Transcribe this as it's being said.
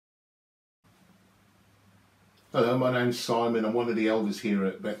Hello, my name's Simon. I'm one of the elders here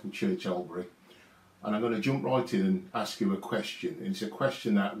at Bethel Church, Albury. And I'm going to jump right in and ask you a question. And it's a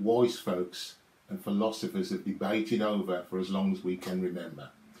question that wise folks and philosophers have debated over for as long as we can remember.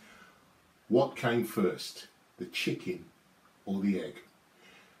 What came first, the chicken or the egg?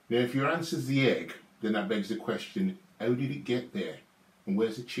 Now, if your answer is the egg, then that begs the question, how did it get there? And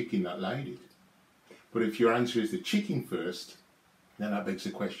where's the chicken that laid it? But if your answer is the chicken first, then that begs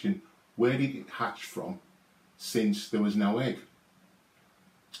the question, where did it hatch from? Since there was no egg.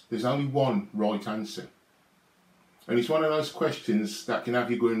 There's only one right answer. And it's one of those questions that can have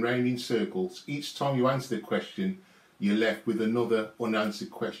you going round in circles. Each time you answer the question, you're left with another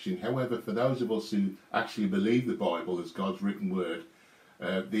unanswered question. However, for those of us who actually believe the Bible as God's written word,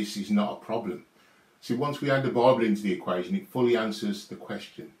 this is not a problem. See, once we add the Bible into the equation, it fully answers the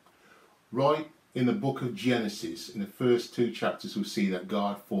question. Right in the book of Genesis, in the first 2 chapters, we'll see that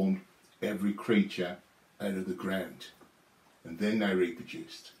God formed every creature out of the ground, and then they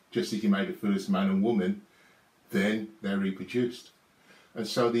reproduced. Just as he made the first man and woman, then they reproduced. And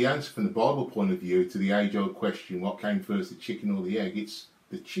so the answer from the Bible point of view to the age-old question, what came first, the chicken or the egg, it's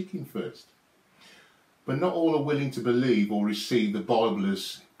the chicken first. But not all are willing to believe or receive the Bible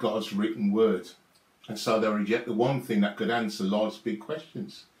as God's written word, and so they reject the one thing that could answer life's big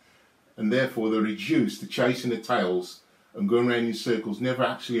questions, and therefore they're reduced to chasing the tails and going around in circles, never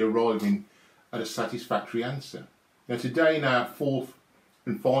actually arriving at a satisfactory answer. Now today, in our fourth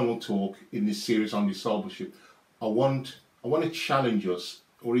and final talk in this series on discipleship, I want to challenge us,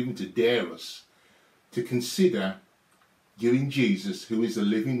 or even to dare us, to consider giving Jesus, who is the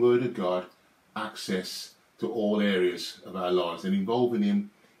living word of God, access to all areas of our lives and involving him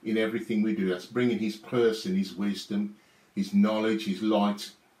in everything we do. That's bringing his person, his wisdom, his knowledge, his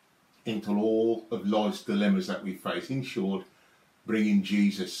light into all of life's dilemmas that we face. In short, bringing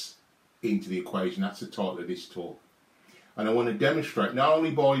Jesus into the equation. That's the title of this talk. And I want to demonstrate, not only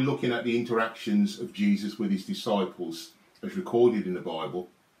by looking at the interactions of Jesus with his disciples as recorded in the Bible,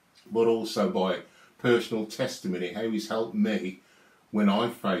 but also by personal testimony, how he's helped me when I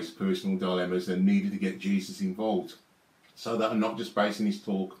faced personal dilemmas and needed to get Jesus involved, so that I'm not just basing this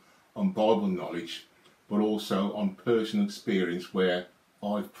talk on Bible knowledge, but also on personal experience where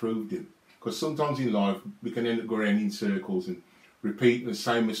I've proved him. Because sometimes in life we can end up going in circles and repeating the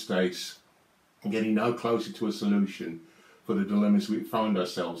same mistakes and getting no closer to a solution for the dilemmas we find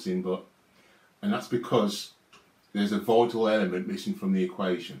ourselves in, and that's because there's a vital element missing from the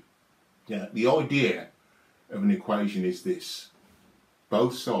equation. Yeah, the idea of an equation is this: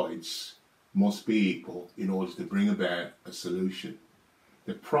 both sides must be equal in order to bring about a solution.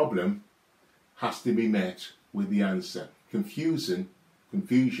 The problem has to be met with the answer. Confusion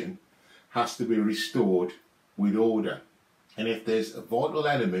has to be restored with order. And if there's a vital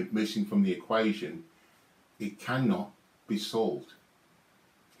element missing from the equation, it cannot be solved.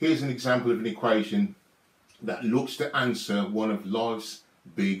 Here's an example of an equation that looks to answer one of life's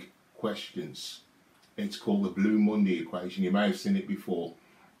big questions. It's called the Blue Monday equation. You may have seen it before.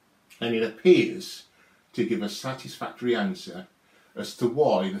 And it appears to give a satisfactory answer as to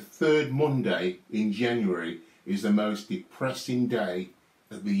why the third Monday in January is the most depressing day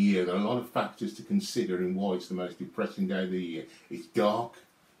of the year. There are a lot of factors to consider in why it's the most depressing day of the year. It's dark,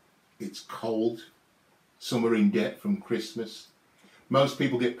 it's cold, some are in debt from Christmas. Most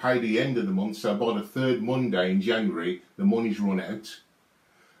people get paid at the end of the month, so by the third Monday in January, the money's run out.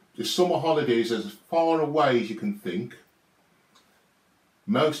 The summer holidays are as far away as you can think.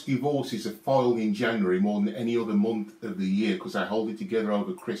 Most divorces are filed in January more than any other month of the year because they hold it together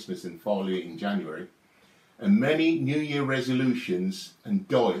over Christmas and file it in January. And many New Year resolutions and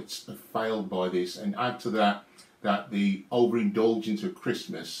diets have failed by this, and add to that the overindulgence of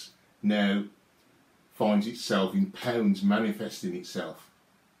Christmas now finds itself in pounds manifesting itself.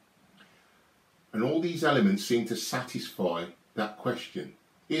 And all these elements seem to satisfy that question.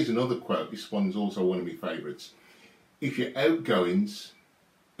 Here's another quote. This one's also one of my favourites. If your outgoings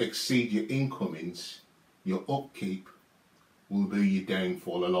exceed your incomings, your upkeep will be your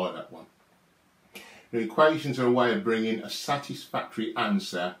downfall. I like that one. Now, equations are a way of bringing a satisfactory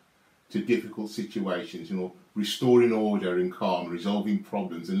answer to difficult situations, restoring order and calm, resolving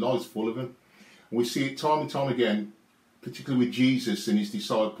problems, and life's full of them. And we see it time and time again, particularly with Jesus and his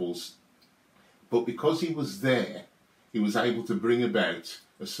disciples. But because he was there, he was able to bring about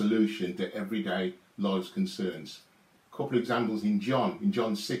a solution to everyday life's concerns. A couple of examples in John. In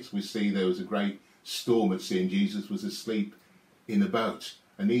John 6 we see there was a great storm at sea and Jesus was asleep in the boat.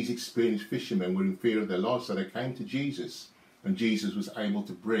 And these experienced fishermen were in fear of their lives, so they came to Jesus. And Jesus was able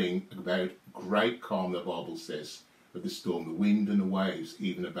to bring about great calm, the Bible says, of the storm. The wind and the waves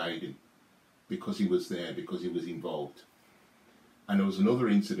even obeyed him. because he was there, because he was involved. And there was another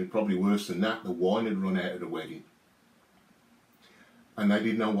incident, probably worse than that. The wine had run out at the wedding. And they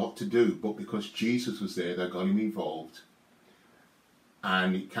didn't know what to do. But because Jesus was there, they got him involved.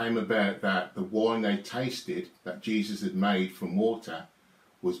 And it came about that the wine they tasted, that Jesus had made from water,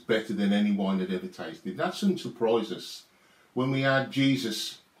 was better than any wine they'd ever tasted. That shouldn't surprise us. When we add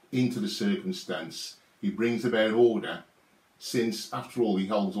Jesus into the circumstance, he brings about order, since, after all, he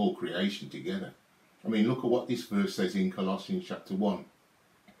holds all creation together. I mean, look at what this verse says in Colossians chapter 1.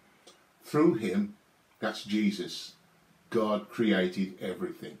 Through him, that's Jesus, God created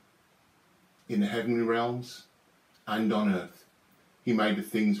everything. In the heavenly realms and on earth. He made the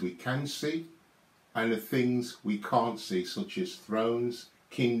things we can see and the things we can't see, such as thrones,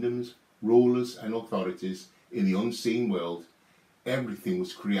 kingdoms, rulers and authorities in the unseen world. Everything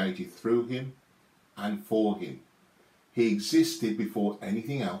was created through him and for him. He existed before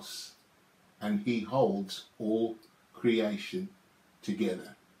anything else, and he holds all creation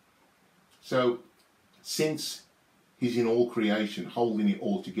together. So, since he's in all creation, holding it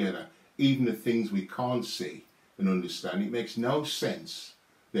all together, even the things we can't see and understand, it makes no sense,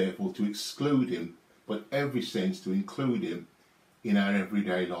 therefore, to exclude him, but every sense to include him in our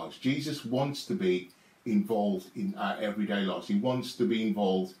everyday lives. Jesus wants to be involved in our everyday lives. He wants to be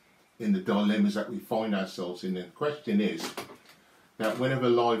involved in the dilemmas that we find ourselves in. The question is that whenever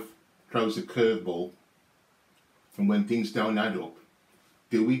life throws a curveball and when things don't add up,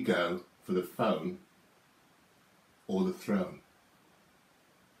 do we go for the phone or the throne?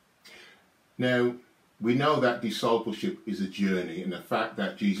 Now, we know that discipleship is a journey, and the fact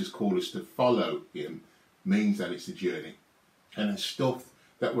that Jesus called us to follow him means that it's a journey. And it's stuff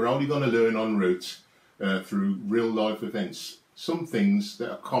that we're only going to learn en route through real life events. Some things that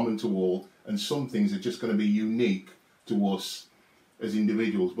are common to all, and some things are just going to be unique to us as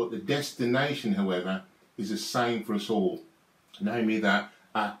individuals. But the destination, however, is the same for us all. Namely that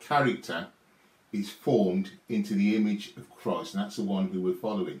our character is formed into the image of Christ, and that's the one who we're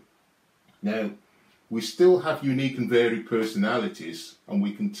following. Now, we still have unique and varied personalities, and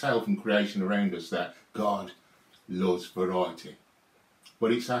we can tell from creation around us that God loves variety.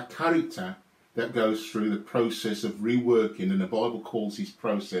 But it's our character that goes through the process of reworking, and the Bible calls this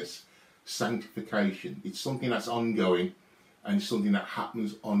process sanctification. It's something that's ongoing, and it's something that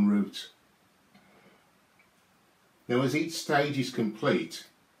happens en route. Now, as each stage is complete,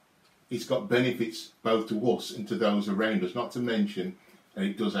 it's got benefits both to us and to those around us, not to mention that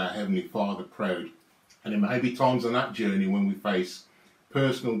it does our Heavenly Father proud. And there may be times on that journey when we face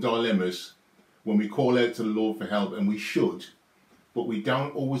personal dilemmas, when we call out to the Lord for help, and we should, but we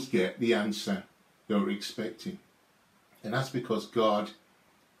don't always get the answer that we're expecting. And that's because God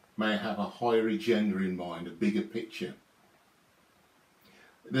may have a higher agenda in mind, a bigger picture.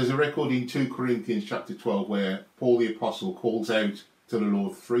 There's a record in 2 Corinthians chapter 12 where Paul the Apostle calls out to the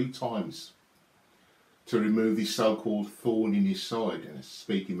Lord 3 times to remove this so-called thorn in his side, and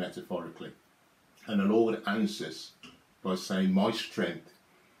speaking metaphorically. And the Lord answers by saying, my strength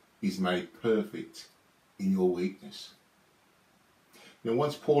is made perfect in your weakness. Now,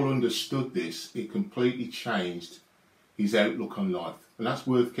 once Paul understood this, it completely changed his outlook on life. And that's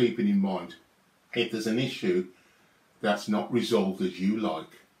worth keeping in mind. If there's an issue that's not resolved as you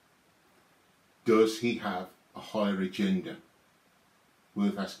like, does he have a higher agenda?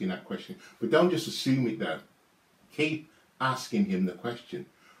 Worth asking that question. But don't just assume it though. Keep asking him the question.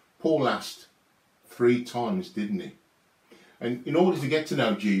 Paul asked 3 times, didn't he? And in order to get to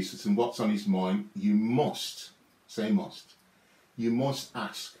know Jesus and what's on his mind, you must, say must, you must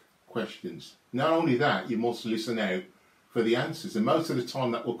ask questions. Not only that, you must listen out for the answers. And most of the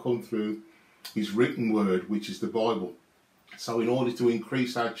time that will come through his written word, which is the Bible. So in order to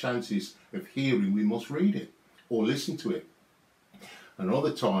increase our chances of hearing, we must read it or listen to it. And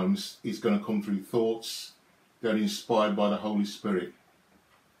other times it's going to come through thoughts that are inspired by the Holy Spirit.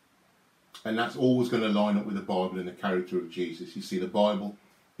 And that's always going to line up with the Bible and the character of Jesus. You see, the Bible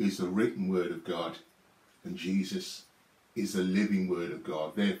is the written word of God, and Jesus is the living word of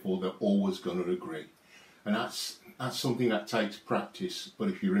God. Therefore, they're always going to agree. And that's something that takes practice. But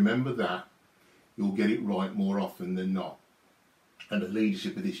if you remember that, you'll get it right more often than not. And the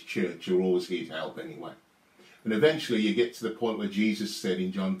leadership of this church are always here to help anyway. And eventually you get to the point where Jesus said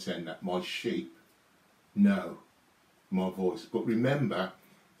in John 10 that my sheep know my voice. But remember,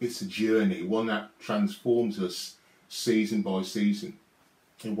 it's a journey, one that transforms us season by season.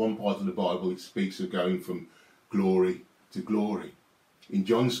 In one part of the Bible, it speaks of going from glory to glory. In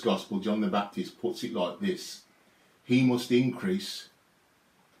John's Gospel, John the Baptist puts it like this: he must increase,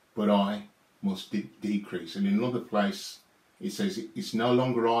 but I must decrease. And in another place, it says, it's no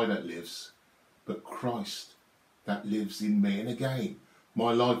longer I that lives, but Christ that lives in me. And again,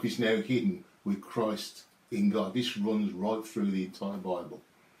 my life is now hidden with Christ in God. This runs right through the entire Bible.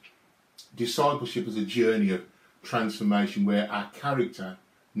 Discipleship is a journey of transformation where our character,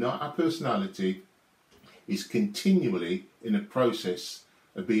 not our personality, is continually in a process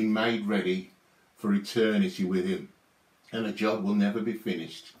of being made ready for eternity with him. And the job will never be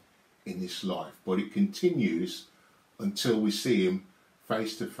finished in this life, but it continues until we see him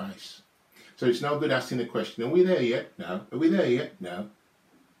face to face. So it's no good asking the question, are we there yet? No. Are we there yet? No.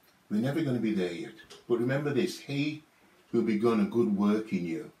 We're never going to be there yet. But remember this, he who begun a good work in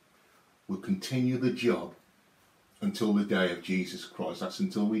you will continue the job until the day of Jesus Christ. That's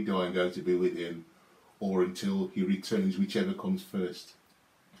until we die and go to be with him, or until he returns, whichever comes first.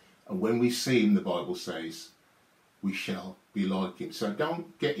 And when we see him, the Bible says, we shall be like him. So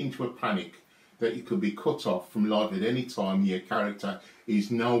don't get into a panic that you could be cut off from life at any time. Your character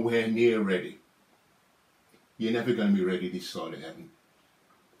is nowhere near ready. You're never going to be ready this side of heaven.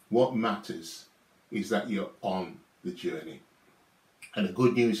 What matters is that you're on the journey. And the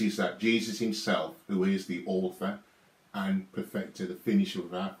good news is that Jesus himself, who is the author and perfecter, the finisher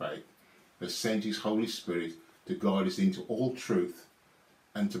of our faith, has sent his Holy Spirit to guide us into all truth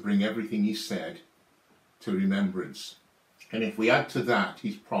and to bring everything he said to remembrance. And if we add to that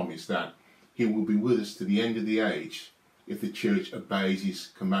his promise that he will be with us to the end of the age, if the church obeys his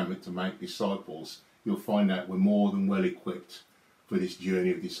commandment to make disciples, you'll find that we're more than well equipped for this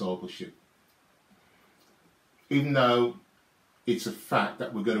journey of discipleship. Even though it's a fact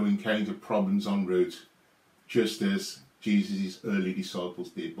that we're going to encounter problems en route, just as Jesus' early disciples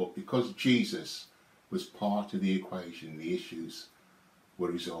did, but because Jesus was part of the equation, the issues were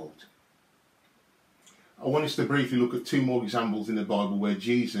resolved. I want us to briefly look at two more examples in the Bible where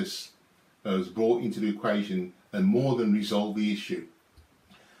Jesus was brought into the equation and more than resolved the issue.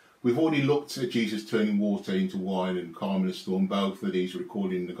 We've already looked at Jesus turning water into wine and calming a storm. Both of these are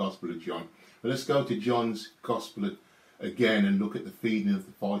recorded in the Gospel of John. But let's go to John's Gospel again and look at the feeding of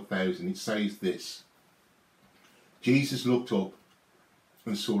the 5,000. It says this: Jesus looked up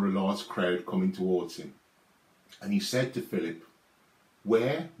and saw a large crowd coming towards him. And he said to Philip,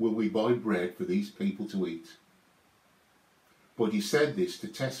 "Where will we buy bread for these people to eat?" But he said this to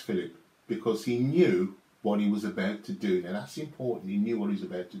test Philip, because he knew what he was about to do. Now that's important, he knew what he was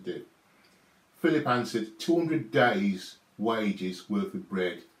about to do. Philip answered, 200 days' wages worth of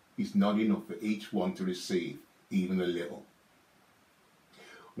bread is not enough for each one to receive, even a little.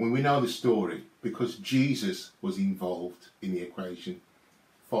 When we know the story, because Jesus was involved in the equation,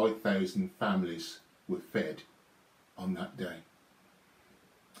 5,000 families were fed on that day.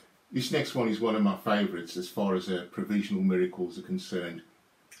 This next one is one of my favourites as far as provisional miracles are concerned.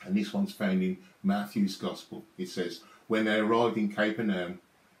 And this one's found in Matthew's Gospel. It says, when they arrived in Capernaum,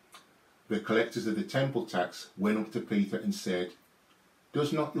 the collectors of the temple tax went up to Peter and said,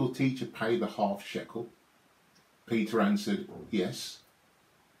 "Does not your teacher pay the half shekel?" Peter answered, "Yes."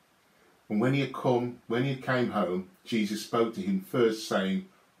 And when he came home, Jesus spoke to him first, saying,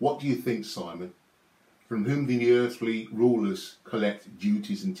 "What do you think, Simon? From whom do the earthly rulers collect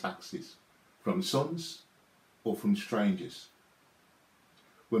duties and taxes? From sons or from strangers?"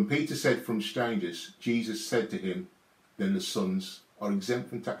 When Peter said from strangers, Jesus said to him, "Then the sons are exempt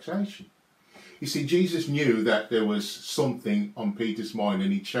from taxation." You see, Jesus knew that there was something on Peter's mind,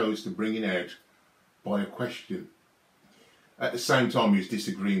 and he chose to bring it out by a question. At the same time, he was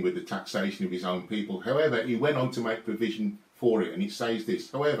disagreeing with the taxation of his own people. However, he went on to make provision for it, and it says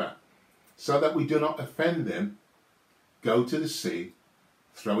this: "However, so that we do not offend them, go to the sea,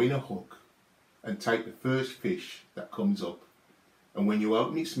 throw in a hook, and take the first fish that comes up. And when you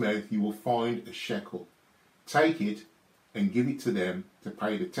open its mouth, you will find a shekel. Take it and give it to them to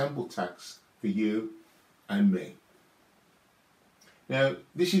pay the temple tax for you and me." Now,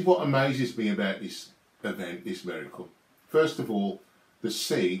 this is what amazes me about this event, this miracle. First of all, the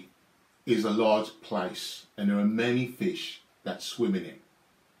sea is a large place and there are many fish that swim in it.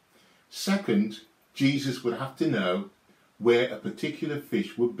 Second, Jesus would have to know where a particular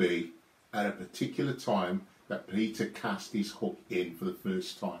fish would be at a particular time that Peter cast his hook in for the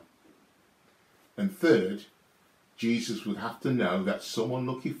first time. And third, Jesus would have to know that some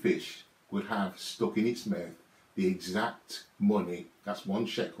unlucky fish would have stuck in its mouth the exact money, that's 1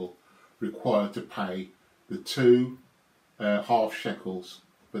 shekel, required to pay the 2 half shekels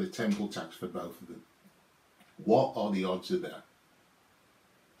for the temple tax for both of them. What are the odds of that?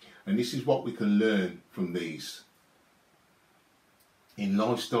 And this is what we can learn from these. In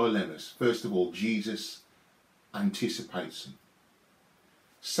life's dilemmas, first of all, Jesus anticipates them.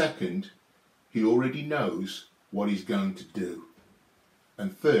 Second, he already knows what he's going to do.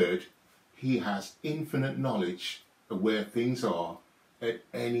 And third, He has infinite knowledge of where things are at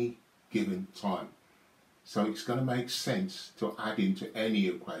any given time. So it's going to make sense to add into any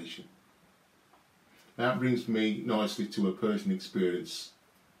equation. That brings me nicely to a personal experience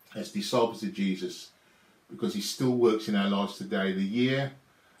as disciples of Jesus, because he still works in our lives today. The year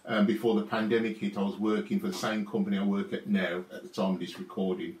before the pandemic hit, I was working for the same company I work at now at the time of this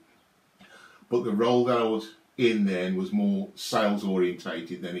recording. But the role that I was in then was more sales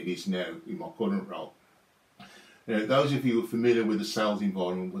orientated than it is now in my current role. Now, those of you who are familiar with the sales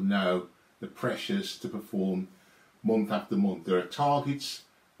environment will know the pressures to perform month after month. There are targets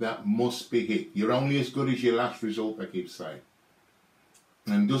that must be hit. You're only as good as your last result, I keep saying.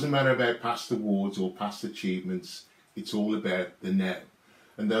 And it doesn't matter about past awards or past achievements, it's all about the now.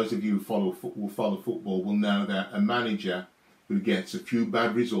 And those of you who follow football will know that a manager who gets a few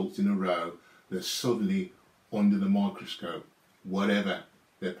bad results in a row, they're suddenly under the microscope, whatever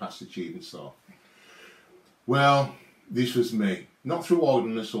their past achievements are. Well, this was me. Not through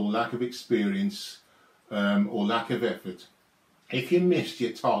idleness or lack of experience or lack of effort. If you missed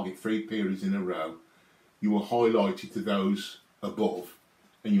your target 3 periods in a row, you were highlighted to those above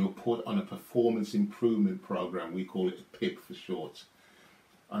and you were put on a performance improvement program. We call it a PIP for short.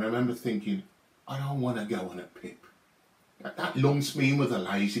 And I remember thinking, I don't want to go on a PIP. That lumps me in with the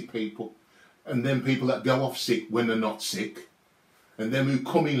lazy people. And then people that go off sick when they're not sick. And then who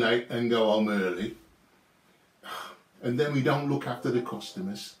come in late and go home early. And then we don't look after the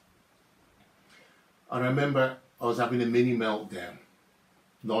customers. And I remember I was having a mini meltdown,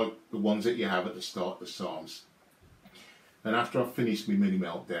 like the ones that you have at the start of the Psalms. And after I finished my mini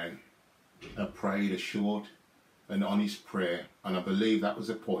meltdown, I prayed a short and honest prayer, and I believe that was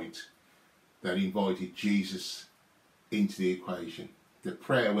a point that invited Jesus into the equation. The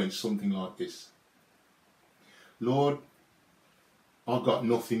prayer went something like this: Lord, I've got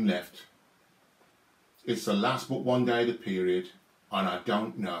nothing left. It's the last but one day of the period, and I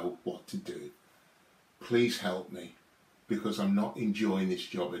don't know what to do. Please help me, because I'm not enjoying this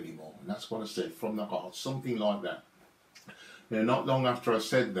job anymore. And that's what I said from the heart, something like that. Now, not long after I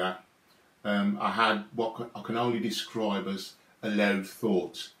said that, I had what I can only describe as a loud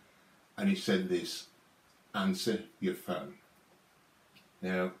thought. And he said this: answer your phone.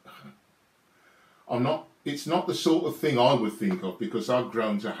 Now, it's not the sort of thing I would think of, because I've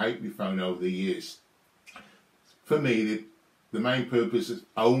grown to hate my phone over the years. For me, the main purpose of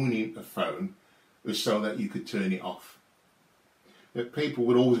owning a phone was so that you could turn it off. That people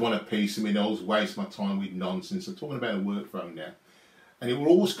would always want a piece of me, and always waste my time with nonsense. I'm talking about a work phone now. And it would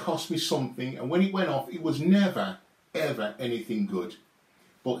always cost me something, and when it went off, it was never, ever anything good.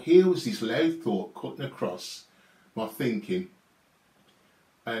 But here was this loud thought cutting across my thinking,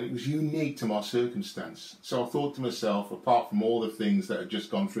 and it was unique to my circumstance. So I thought to myself, apart from all the things that had just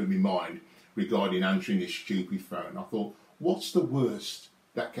gone through my mind regarding answering this stupid phone, I thought, what's the worst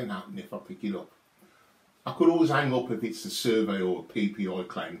that can happen if I pick it up? I could always hang up if it's a survey or a PPI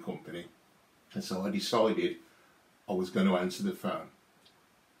claim company. And so I decided I was going to answer the phone.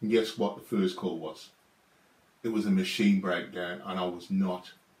 And guess what the first call was? It was a machine breakdown, and I was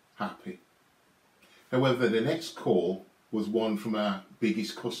not happy. However, the next call was one from our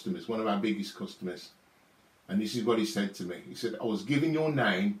biggest customers, one of our biggest customers. And this is what he said to me. He said, I was given your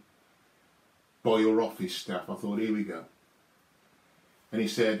name by your office staff. I thought, here we go. And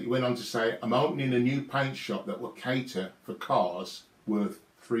he went on to say, I'm opening a new paint shop that will cater for cars worth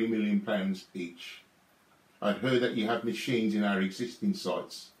 £3 million each. I'd heard that you have machines in our existing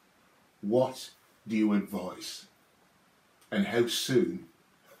sites. What do you advise? And how soon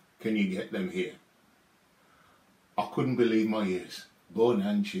can you get them here? I couldn't believe my ears. Bun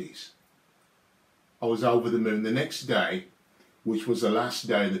and cheese. I was over the moon. The next day, which was the last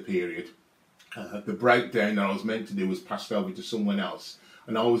day of the period, the breakdown that I was meant to do was passed over to someone else.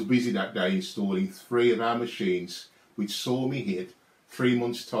 And I was busy that day installing 3 of our machines, which saw me hit 3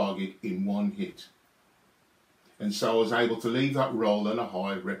 months target in one hit. And so I was able to leave that role on a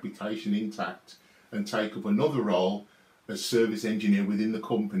high, reputation intact, and take up another role as service engineer within the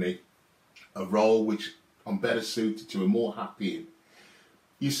company, a role which I'm better suited to and more happy in.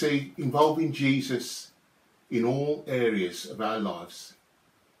 You see, involving Jesus in all areas of our lives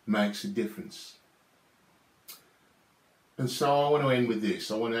makes a difference. And so I want to end with this.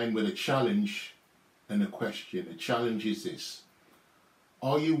 I want to end with a challenge and a question. The challenge is this: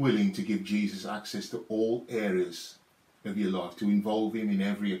 are you willing to give Jesus access to all areas of your life, to involve him in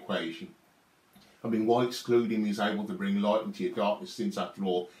every equation? I mean, why exclude him? He's able to bring light into your darkness, since after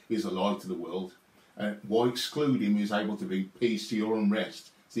all he's a light to the world. Why exclude him? He's able to bring peace to your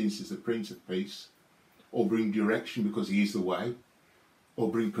unrest, since he's the Prince of Peace. Or bring direction, because he is the way.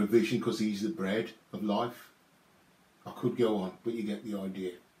 or bring provision because he's the bread of life. I could go on, but you get the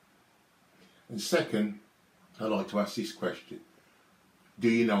idea. And second, I like to ask this question. Do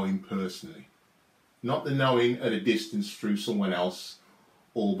you know him personally? Not the knowing at a distance through someone else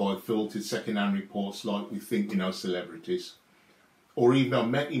or by filtered second-hand reports like we think we know celebrities. Or even I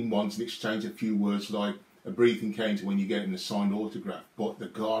met him once and exchanged a few words like a brief encounter when you get an signed autograph, but the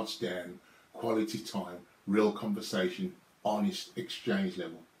guards down, quality time, real conversation, honest exchange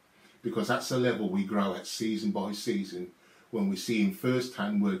level. Because that's the level we grow at season by season when we see him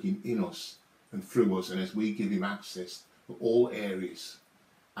firsthand working in us and through us, and as we give him access to all areas,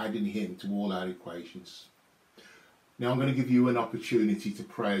 adding him to all our equations. Now I'm going to give you an opportunity to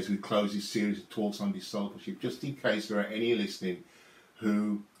pray as we close this series of talks on discipleship, just in case there are any listening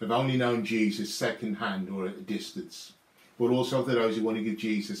who have only known Jesus second hand or at a distance, but also for those who want to give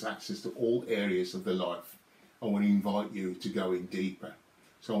Jesus access to all areas of their life. I want to invite you to go in deeper.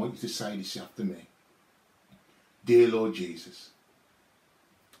 So I want you to say this after me. Dear Lord Jesus,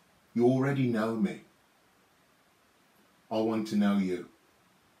 you already know me. I want to know you.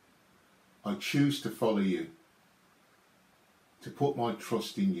 I choose to follow you, to put my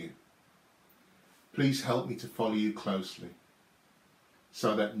trust in you. Please help me to follow you closely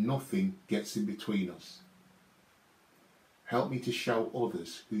so that nothing gets in between us. Help me to show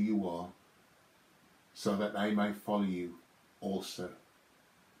others who you are so that they may follow you also.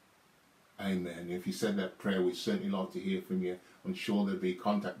 Amen. If you said that prayer, we'd certainly like to hear from you. I'm sure there'll be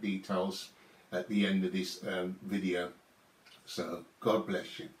contact details at the end of this video. So God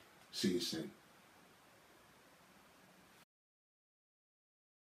bless you. See you soon.